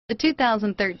The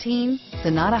 2013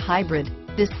 Sonata Hybrid.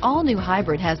 This all-new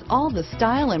hybrid has all the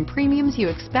style and premiums you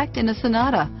expect in a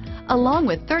Sonata, along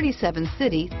with 37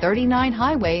 city, 39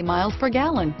 highway miles per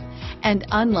gallon. And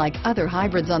unlike other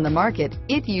hybrids on the market,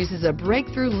 it uses a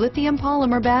breakthrough lithium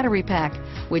polymer battery pack,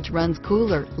 which runs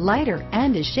cooler, lighter,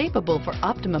 and is shapeable for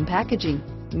optimum packaging.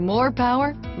 More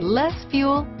power, less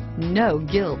fuel, no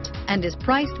guilt, and is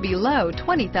priced below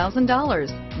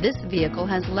 $20,000. This vehicle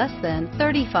has less than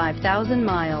 35,000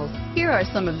 miles. Here are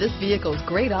some of this vehicle's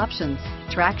great options: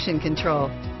 traction control,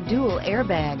 dual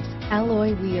airbags,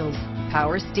 alloy wheels,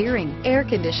 power steering, air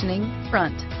conditioning,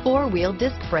 front, four-wheel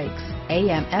disc brakes,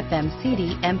 AM/FM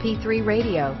CD MP3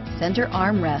 radio, center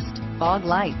armrest, fog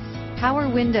lights, power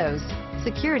windows,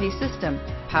 security system,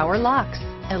 power locks,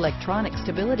 electronic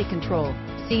stability control,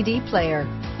 CD player,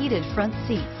 heated front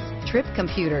seats, trip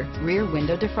computer, rear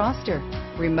window defroster,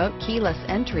 remote keyless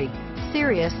entry,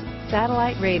 Sirius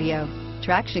satellite radio,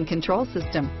 traction control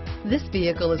system. This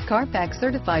vehicle is Carfax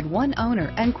certified one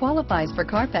owner and qualifies for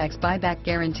Carfax buyback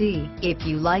guarantee. If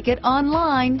you like it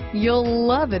online, you'll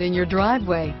love it in your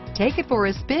driveway. Take it for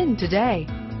a spin today.